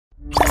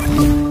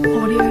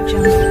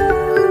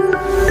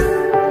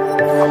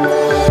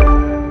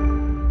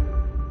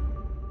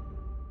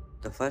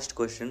First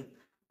question,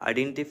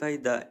 identify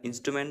the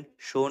instrument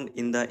shown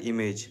in the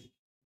image.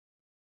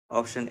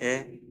 Option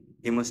A,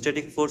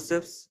 hemostatic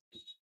forceps.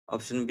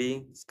 Option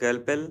B,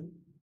 scalpel.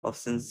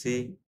 Option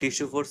C,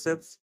 tissue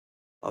forceps.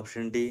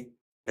 Option D,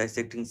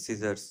 dissecting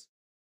scissors.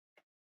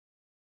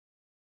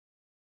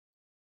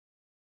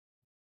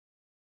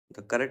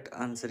 The correct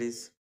answer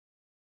is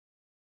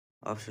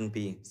option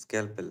B,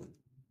 scalpel.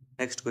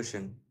 Next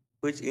question,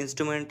 which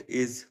instrument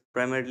is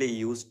primarily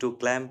used to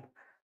clamp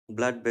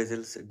blood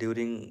vessels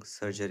during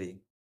surgery?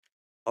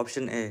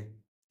 Option A,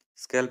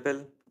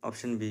 scalpel.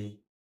 Option B,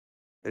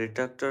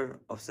 retractor.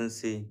 Option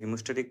C,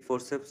 hemostatic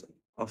forceps.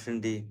 Option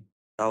D,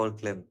 towel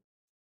clamp.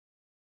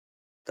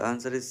 The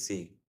answer is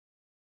C,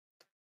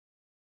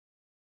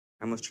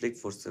 hemostatic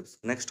forceps.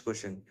 Next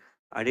question.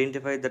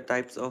 Identify the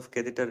types of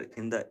catheter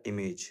in the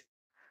image.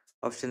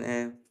 Option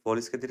A,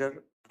 Foley's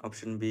catheter.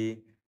 Option B,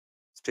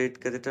 straight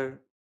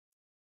catheter.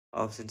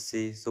 Option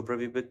C,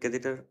 suprapubic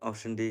catheter.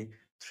 Option D,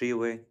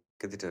 three-way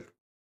catheter.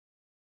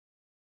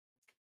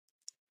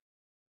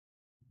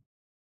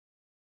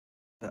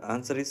 The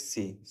answer is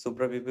C,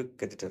 suprapubic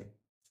catheter.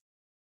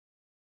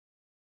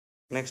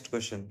 Next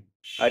question.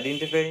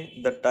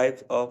 Identify the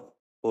types of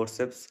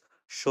forceps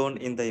shown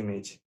in the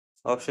image.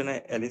 Option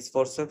A, Ellis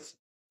forceps.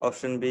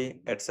 Option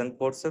B, Edson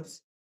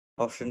forceps.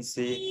 Option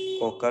C,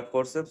 Cockart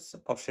forceps.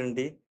 Option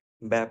D,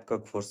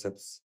 Babcock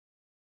forceps.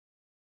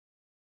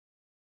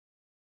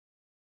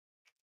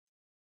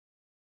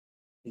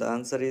 The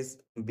answer is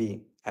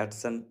B,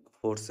 Edson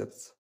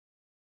forceps.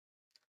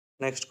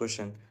 Next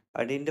question.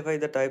 Identify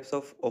the types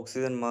of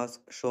oxygen mask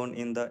shown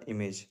in the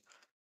image.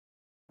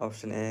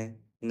 Option A,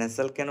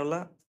 nasal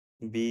cannula.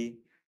 B,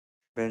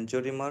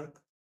 Venturi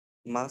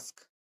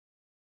mask.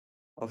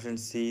 Option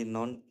C,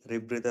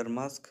 non-rebreather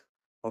mask.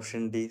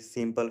 Option D,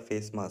 simple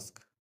face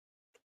mask.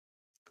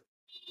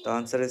 The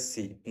answer is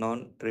C,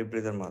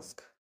 non-rebreather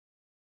mask.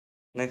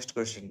 Next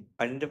question.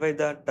 Identify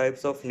the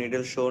types of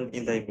needle shown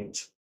in the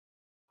image.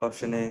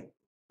 Option A,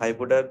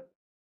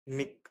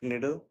 hypodermic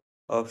needle.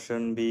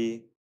 Option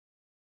B,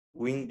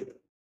 winged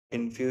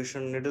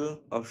infusion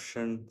needle.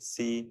 Option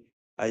C,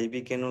 IV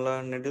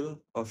cannula needle.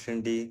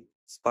 Option D,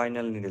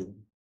 spinal needle.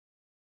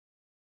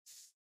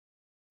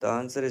 The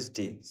answer is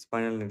D,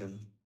 spinal needle.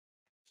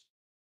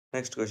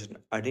 Next question.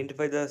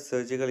 Identify the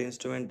surgical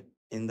instrument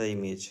in the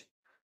image.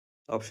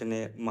 Option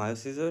A, Mayo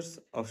scissors.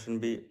 Option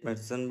B,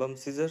 medicine bum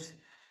scissors.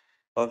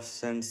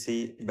 Option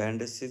C,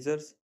 bandage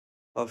scissors.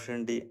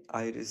 Option D,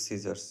 iris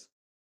scissors.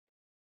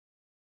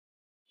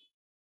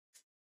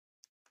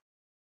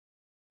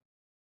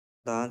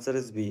 The answer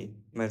is B,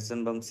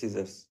 medicine bum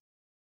scissors.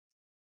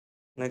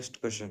 Next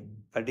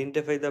question.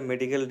 Identify the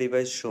medical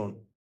device shown.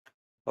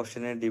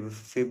 Option A,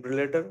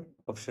 defibrillator.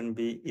 Option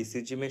B,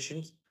 ECG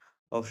machines.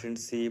 Option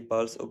C,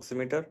 pulse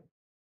oximeter.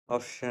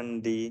 Option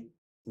D,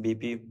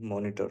 BP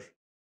monitor.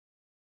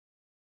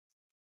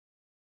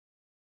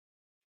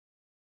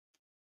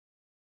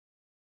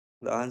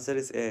 The answer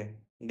is A,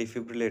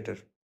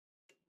 defibrillator.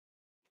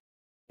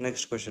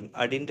 Next question.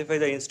 Identify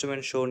the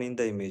instrument shown in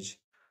the image.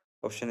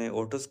 Option A,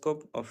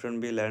 otoscope. Option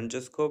B,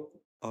 laryngoscope.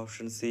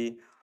 Option C,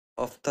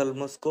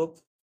 ophthalmoscope.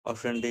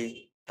 Option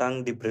D,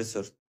 tongue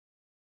depressor.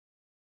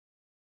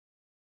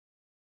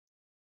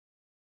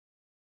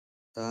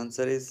 The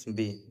answer is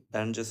B,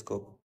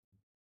 laryngoscope.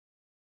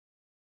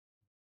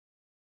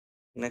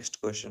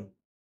 Next question.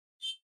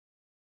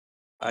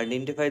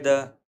 Identify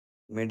the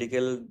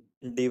medical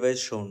device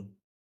shown.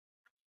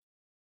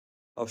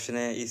 Option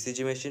A,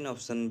 ECG machine.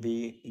 Option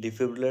B,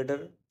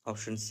 defibrillator.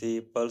 Option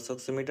C, pulse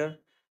oximeter.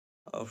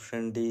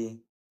 Option D,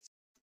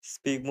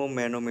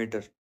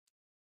 sphygmomanometer.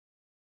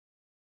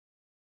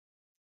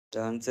 The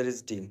answer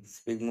is D,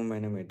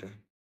 sphygmomanometer.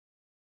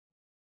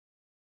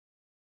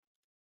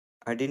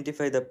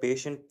 Identify the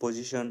patient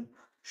position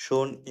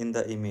shown in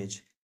the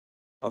image.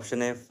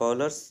 Option A,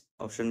 Fowler's.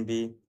 Option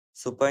B,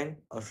 supine.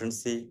 Option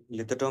C,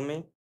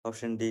 lithotomy.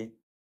 Option D,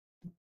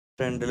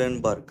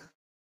 Trendelenburg.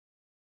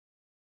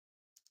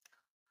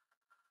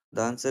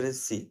 The answer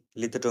is C,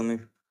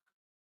 lithotomy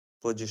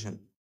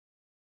position.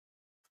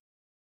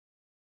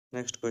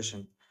 Next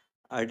question.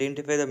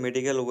 Identify the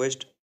medical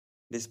waste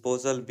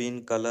disposal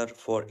bin color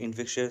for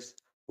infectious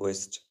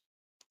waste.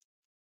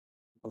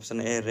 Option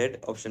A, red.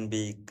 Option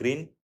B,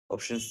 green.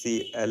 Option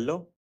C,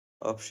 yellow.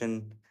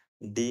 Option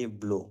D,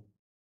 blue.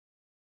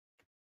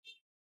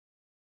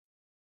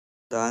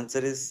 The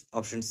answer is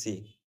option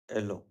C,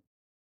 yellow.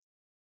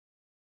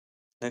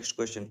 Next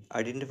question.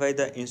 Identify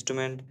the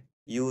instrument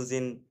used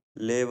in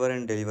labor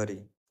and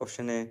delivery.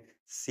 Option A,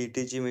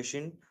 CTG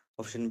machine.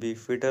 Option B,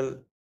 fetal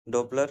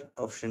Doppler.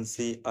 Option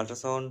C,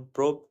 ultrasound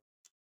probe.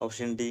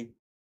 Option D,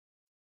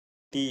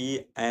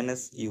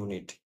 TENS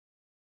unit.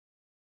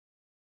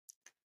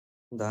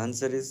 The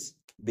answer is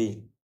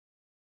B,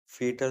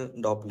 fetal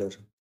Doppler.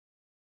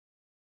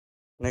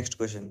 Next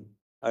question.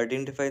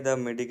 Identify the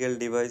medical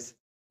device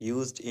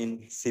used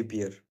in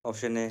CPR.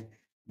 Option A,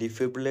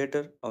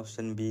 defibrillator.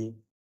 Option B,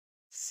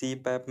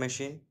 CPAP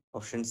machine.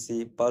 Option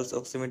C, pulse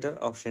oximeter.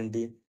 Option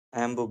D,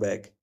 ambu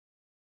bag.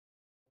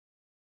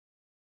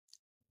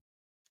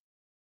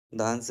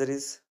 The answer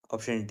is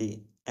Option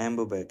D.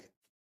 Ambu bag.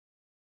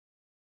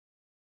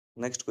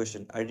 Next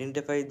question.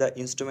 Identify the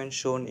instrument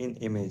shown in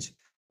image.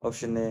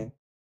 Option A.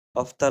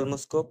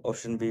 Ophthalmoscope.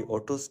 Option B.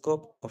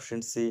 Otoscope.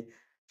 Option C.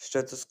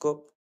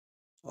 Stethoscope.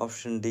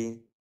 Option D.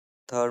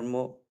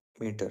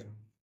 Thermometer.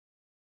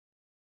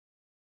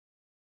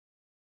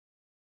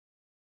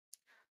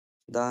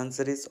 The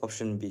answer is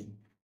option B.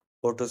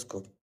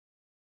 Otoscope.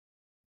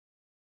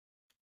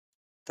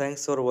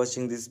 Thanks for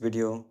watching this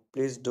video.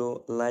 Please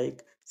do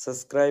like,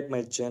 subscribe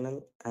my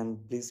channel and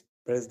please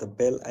press the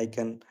bell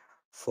icon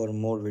for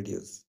more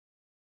videos.